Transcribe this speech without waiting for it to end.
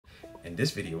In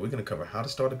this video, we're going to cover how to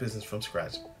start a business from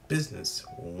scratch, business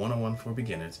 101 for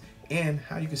beginners, and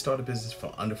how you can start a business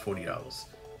for under $40.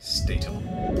 Stay tuned.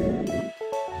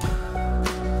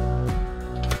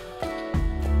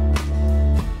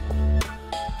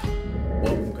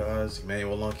 Welcome guys,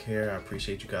 Emmanuel Lunk here. I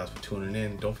appreciate you guys for tuning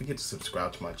in. Don't forget to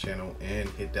subscribe to my channel and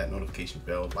hit that notification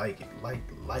bell. Like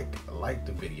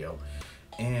the video.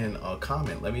 And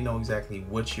comment. Let me know exactly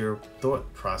what's your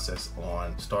thought process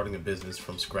on starting a business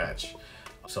from scratch.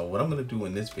 So what I'm going to do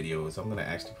in this video is I'm going to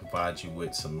actually provide you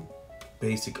with some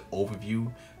basic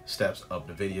overview steps of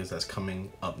the videos that's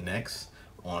coming up next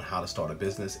on how to start a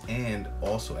business. And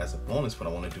also as a bonus, what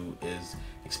I want to do is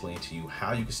explain to you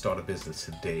how you can start a business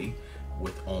today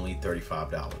with only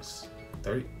 $35.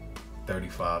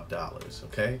 $35,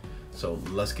 okay? So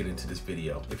let's get into this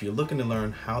video. If you're looking to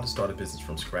learn how to start a business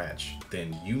from scratch,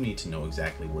 then you need to know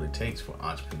exactly what it takes for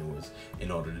entrepreneurs in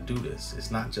order to do this.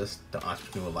 It's not just the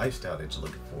entrepreneur lifestyle that you're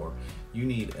looking for. You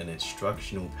need an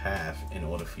instructional path in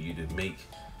order for you to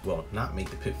not make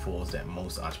the pitfalls that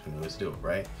most entrepreneurs do,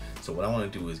 right? So what I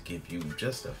want to do is give you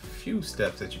just a few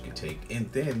steps that you can take,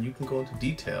 and then you can go into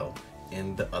detail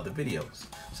in the other videos.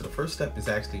 So the first step is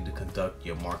actually to conduct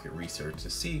your market research to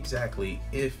see exactly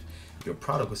if your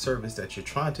product or service that you're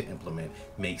trying to implement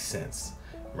makes sense,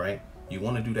 right? You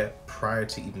want to do that prior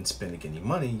to even spending any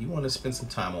money. You want to spend some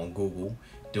time on Google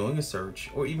doing a search,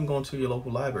 or even going to your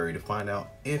local library to find out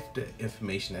if the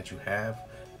information that you have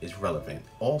is relevant.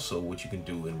 Also, what you can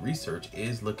do in research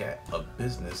is look at a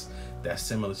business that's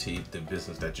similar to the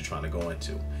business that you're trying to go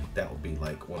into. That would be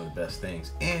like one of the best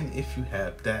things. And if you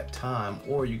have that time,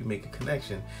 or you can make a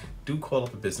connection, do call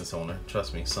up a business owner.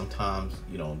 Trust me, sometimes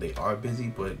they are busy,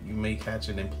 but you may catch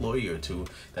an employee or two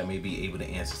that may be able to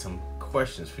answer some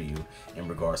questions for you in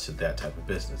regards to that type of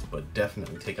business. But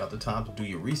definitely take out the time to do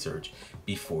your research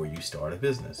before you start a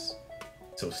business.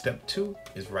 So step 2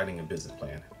 is writing a business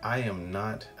plan. I am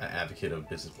not an advocate of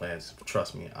business plans.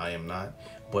 Trust me, I am not.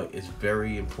 But it's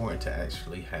very important to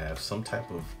actually have some type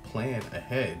of plan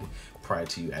ahead prior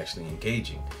to you actually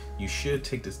engaging. You should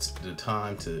take the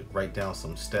time to write down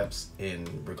some steps in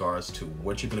regards to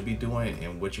what you're going to be doing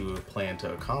and what you plan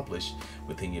to accomplish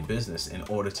within your business in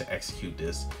order to execute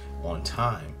this on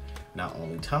time. Not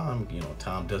only time,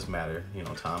 time does matter,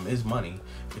 time is money,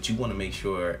 but you want to make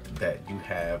sure that you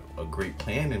have a great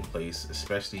plan in place,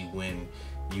 especially when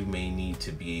you may need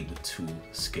to be able to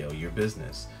scale your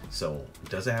business. So it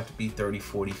doesn't have to be 30,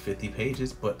 40, 50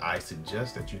 pages, but I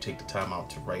suggest that you take the time out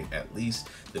to write at least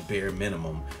the bare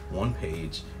minimum 1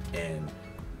 page and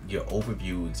your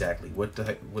overview, exactly what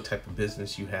type of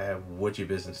business you have, what your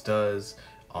business does,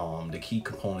 the key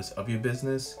components of your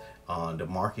business. The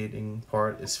marketing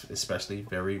part is especially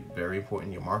very, very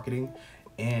important, your marketing,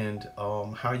 and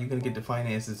how you're going to get the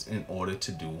finances in order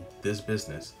to do this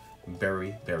business.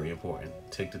 Very, very important.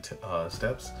 Take the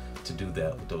steps to do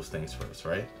those things first,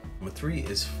 right? Number 3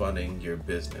 is funding your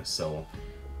business. So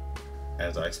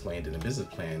as I explained in the business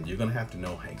plan, you're going to have to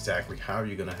know exactly how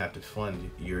you're going to have to fund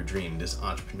your dream, this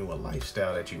entrepreneur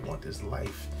lifestyle that you want, this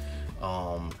life.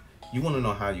 You want to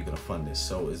know how you're going to fund this.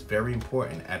 So it's very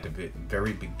important at the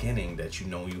very beginning that you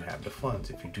know you have the funds.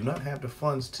 If you do not have the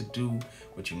funds to do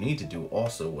what you need to do,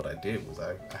 also what I did was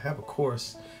I have a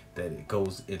course that it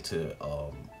goes into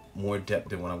more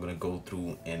depth than what I'm going to go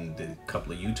through in the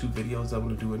couple of YouTube videos I'm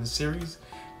going to do in the series.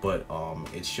 But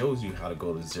it shows you how to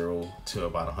go to 0 to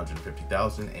about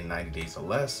 150,000 in 90 days or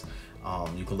less.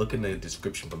 You can look in the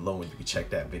description below and you can check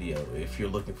that video if you're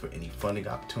looking for any funding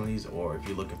opportunities, or if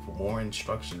you're looking for more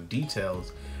instruction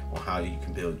details on how you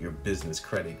can build your business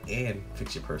credit and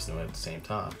fix your personal at the same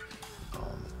time.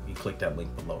 You click that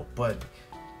link below. But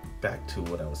back to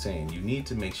what I was saying, you need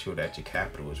to make sure that your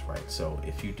capital is right. So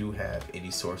if you do have any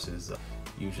sources,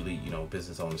 usually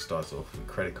business owners starts off with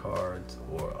credit cards,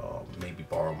 or maybe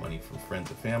borrow money from friends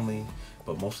or family,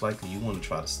 but most likely you want to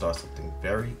try to start something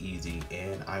very easy,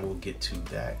 and I will get to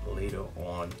that later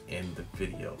on in the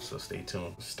video, so stay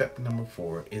tuned. Step number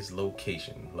 4 is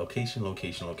location. Location.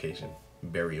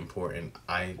 Very important.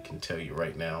 I can tell you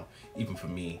right now, even for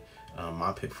me,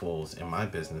 my pitfalls in my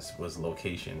business was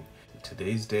location.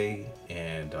 Today's day,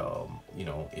 and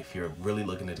if you're really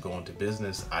looking to go into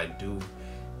business, I do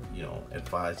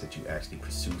advise that you actually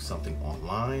pursue something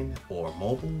online or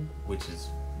mobile, which is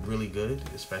really good,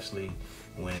 especially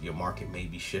when your market may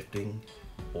be shifting,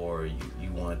 or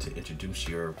you want to introduce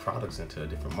your products into a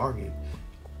different market,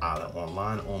 either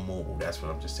online or mobile. That's what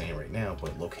I'm just saying right now,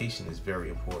 but location is very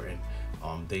important.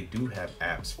 They do have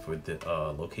apps for the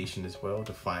location as well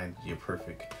to find your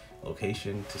perfect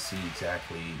location to see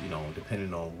exactly,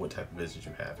 depending on what type of business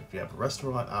you have. If you have a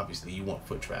restaurant, obviously you want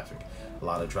foot traffic, a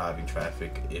lot of driving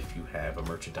traffic. If you have a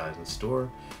merchandising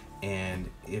store, and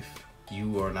if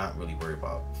you are not really worried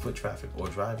about foot traffic or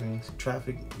driving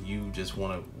traffic, you just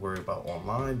want to worry about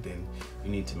online, then you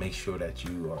need to make sure that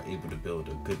you are able to build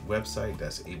a good website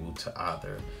that's able to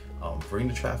either bring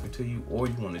the traffic to you, or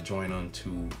you want to join on to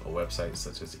a website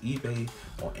such as eBay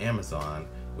or Amazon,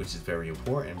 which is very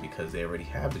important because they already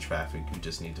have the traffic. You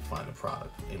just need to find a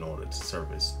product in order to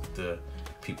service the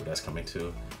people that's coming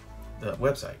to the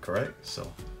website, correct?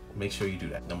 So make sure you do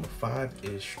that. Number 5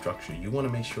 is structure. You want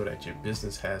to make sure that your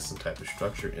business has some type of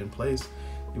structure in place.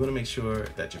 You want to make sure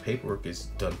that your paperwork is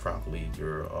done properly,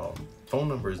 your phone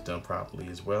number is done properly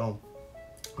as well.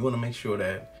 You want to make sure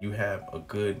that you have a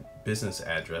good business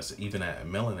address, even at a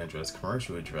mailing address,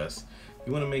 commercial address.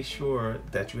 You want to make sure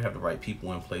that you have the right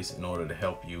people in place in order to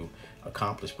help you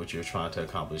accomplish what you're trying to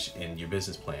accomplish in your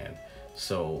business plan.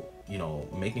 So,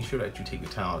 making sure that you take the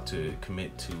time to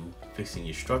commit to fixing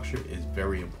your structure is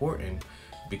very important,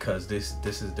 because this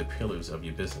is the pillars of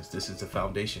your business. This is the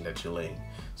foundation that you're laying.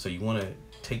 So you want to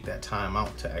take that time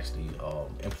out to actually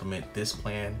implement this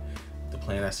plan, the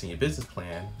plan that's in your business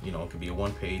plan. It could be a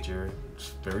one-pager, it's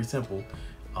very simple,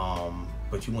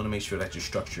 but you want to make sure that your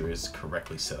structure is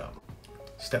correctly set up.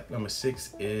 Step number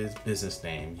 6 is business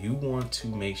name. You want to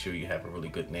make sure you have a really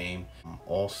good name.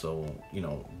 Also,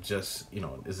 as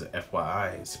an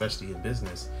FYI, especially in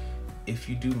business, if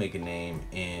you do make a name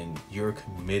and you're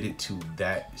committed to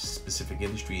that specific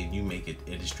industry and you make it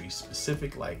industry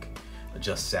specific, like a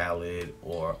Just Salad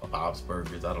or a Bob's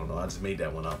Burgers, I don't know, I just made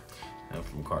that one up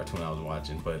from a cartoon I was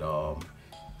watching, but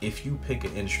if you pick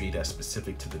an industry that's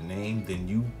specific to the name, then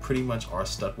you pretty much are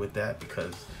stuck with that,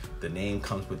 because the name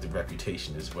comes with the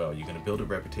reputation as well. You're going to build a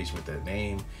reputation with that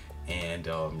name, and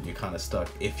you're kind of stuck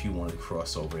if you want to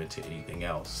cross over into anything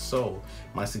else. So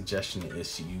my suggestion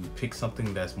is you pick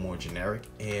something that's more generic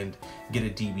and get a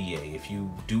DBA. If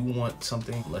you do want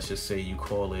something, let's just say you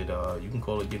call it, you can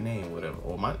call it your name, whatever,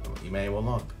 or Emmanuel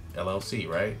Long LLC,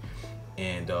 right?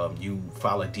 And you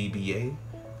file a DBA.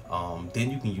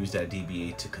 Then you can use that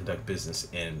DBA to conduct business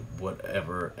in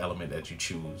whatever element that you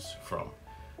choose from.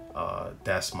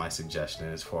 That's my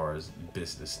suggestion as far as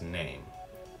business name.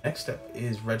 Next step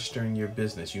is registering your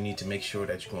business. You need to make sure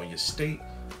that you go on your state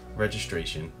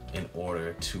registration in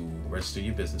order to register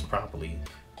your business properly,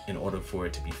 in order for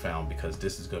it to be found, because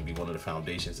this is going to be one of the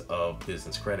foundations of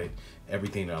business credit.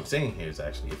 Everything that I'm saying here is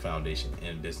actually a foundation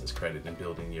in business credit and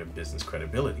building your business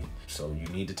credibility. So you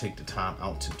need to take the time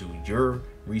out to do your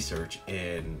research,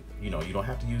 and you don't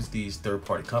have to use these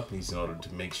third-party companies in order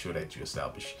to make sure that you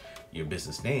establish your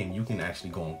business name. You can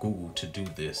actually go on Google to do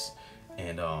this,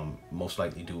 and most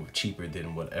likely do it cheaper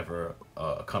than whatever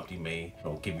a company may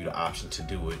give you the option to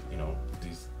do it.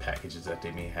 These packages that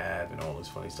they may have and all this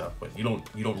funny stuff, but you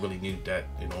don't really need that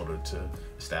in order to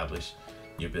establish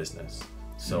your business.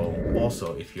 So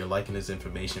also, if you're liking this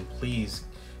information, please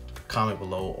comment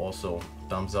below. Also,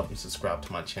 thumbs up and subscribe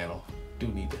to my channel. Do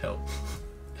need the help.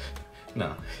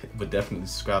 Nah, but definitely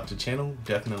subscribe to the channel.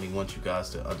 Definitely want you guys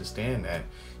to understand that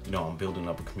I'm building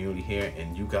up a community here,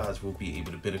 and you guys will be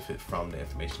able to benefit from the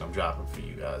information I'm dropping for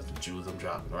you guys, the jewels I'm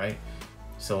dropping, right?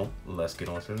 So let's get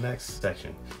on to the next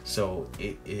section. So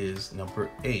it is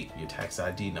number 8, your tax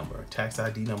ID number. Tax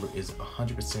ID number is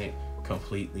 100%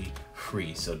 completely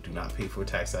free, so do not pay for a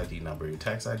tax ID number. Your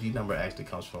tax ID number actually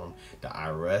comes from the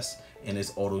IRS, and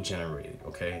it's auto-generated.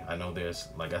 Okay, I know there's,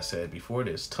 like I said before,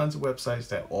 there's tons of websites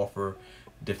that offer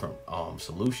different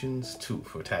solutions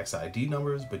for tax ID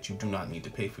numbers, but you do not need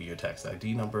to pay for your tax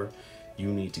ID number. You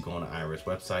need to go on the IRS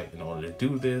website in order to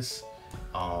do this,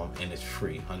 and it's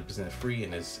free, 100% free,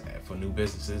 and it's for new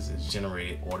businesses. It's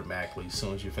generated automatically as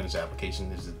soon as you finish the application.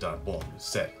 This is done, boom, it's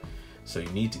set. So you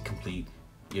need to complete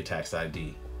your tax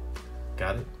ID.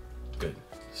 Got it? Good.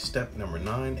 Step number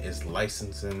 9 is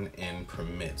licensing and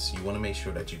permits. You want to make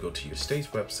sure that you go to your state's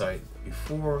website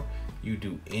before you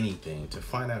do anything to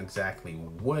find out exactly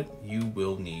what you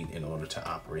will need in order to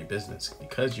operate business,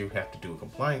 because you have to do it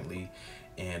compliantly.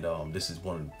 And this is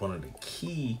one of the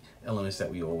key elements that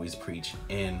we always preach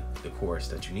in the course,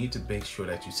 that you need to make sure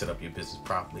that you set up your business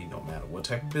properly, no matter what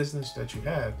type of business that you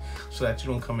have, so that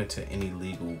you don't come into any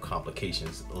legal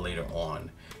complications later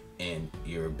on in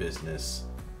your business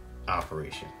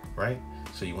operation, right?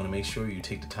 So you want to make sure you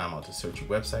take the time out to search your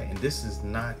website, and this is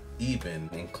not even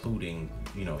including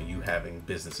you having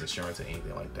business insurance or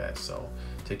anything like that. So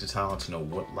take the time out to know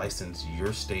what license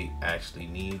your state actually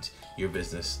needs your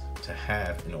business to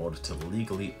have in order to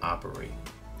legally operate.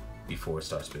 before it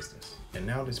starts business. And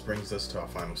now this brings us to our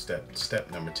final step, step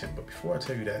number 10. But before I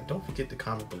tell you that, don't forget to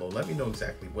comment below. Let me know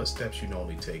exactly what steps you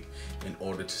normally take in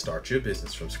order to start your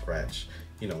business from scratch.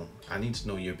 You know, I need to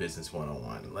know your business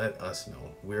one-on-one. Let us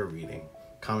know. We're reading.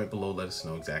 Comment below, let us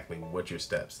know exactly what your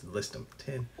steps. List them.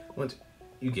 10. Once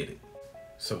you get it.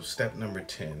 So step number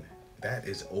 10, that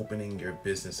is opening your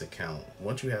business account.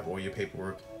 Once you have all your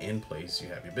paperwork in place, you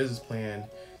have your business plan,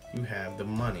 you have the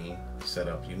money set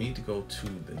up, you need to go to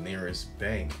the nearest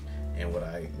bank. And when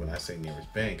I say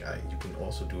nearest bank, you can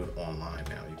also do it online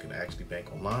now. You can actually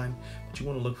bank online, but you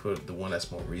want to look for the one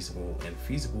that's more reasonable and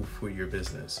feasible for your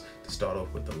business to start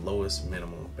off with the lowest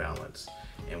minimum balance.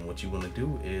 And what you want to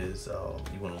do is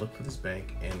you want to look for this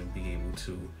bank and be able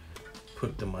to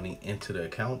put the money into the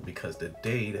account, because the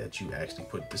day that you actually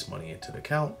put this money into the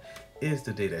account is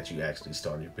the day that you actually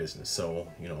start your business. So,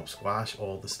 you know, squash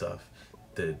all the stuff,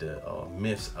 the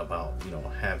myths about, you know,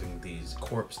 having these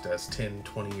corps that's 10,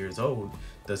 20 years old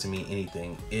doesn't mean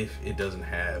anything if it doesn't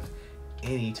have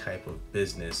any type of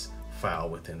business file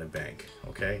within the bank.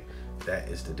 Okay, that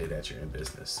is the day that you're in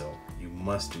business. So you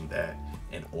must do that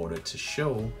in order to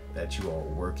show that you are a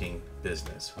working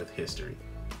business with history.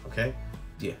 Okay,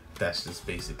 yeah, that's just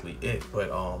basically it. But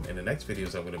in the next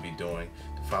videos I'm going to be doing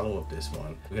to follow up this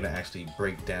one, we're going to actually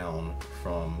break down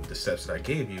from the steps that I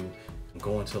gave you and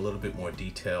go into a little bit more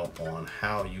detail on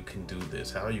how you can do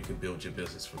this, how you can build your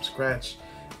business from scratch.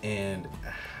 And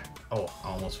oh, I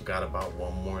almost forgot about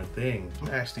one more thing. I'm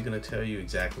actually going to tell you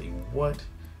exactly what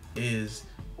is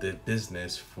the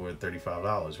business for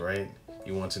 $35, right?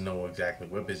 You want to know exactly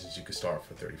what business you can start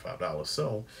for $35.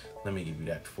 So let me give you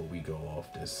that before we go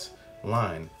off this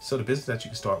line. So the business that you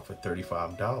can start for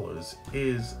 $35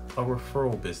 is a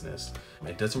referral business.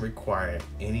 It doesn't require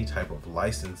any type of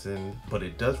licensing, but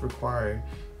it does require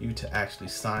you to actually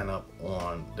sign up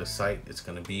on the site. It's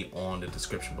going to be on the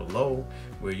description below,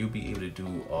 where you'll be able to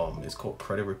do it's called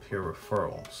credit repair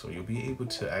referral. So you'll be able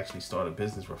to actually start a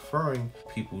business referring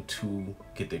people to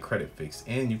get their credit fixed,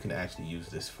 and you can actually use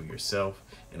this for yourself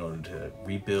in order to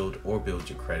rebuild or build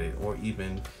your credit, or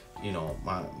even, you know,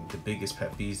 the biggest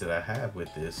pet peeves that I have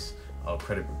with this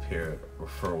credit repair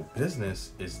referral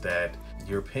business is that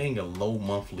you're paying a low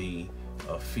monthly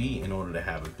fee in order to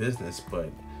have a business, but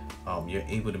you're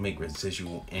able to make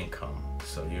residual income.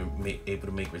 So you're able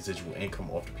to make residual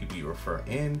income off the people you refer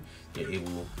in. You're able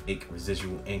to make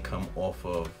residual income off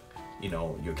of, you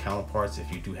know, your counterparts.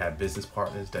 If you do have business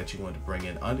partners that you want to bring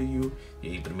in under you,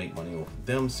 you're able to make money off of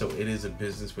them. So it is a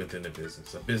business within a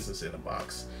business in a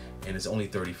box, and it's only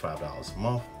 $35 a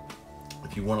month.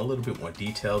 If you want a little bit more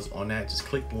details on that, just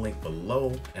click the link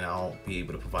below and I'll be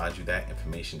able to provide you that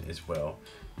information as well.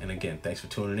 And again, thanks for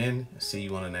tuning in. See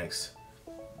you on the next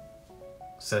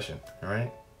session. All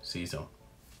right, see you soon.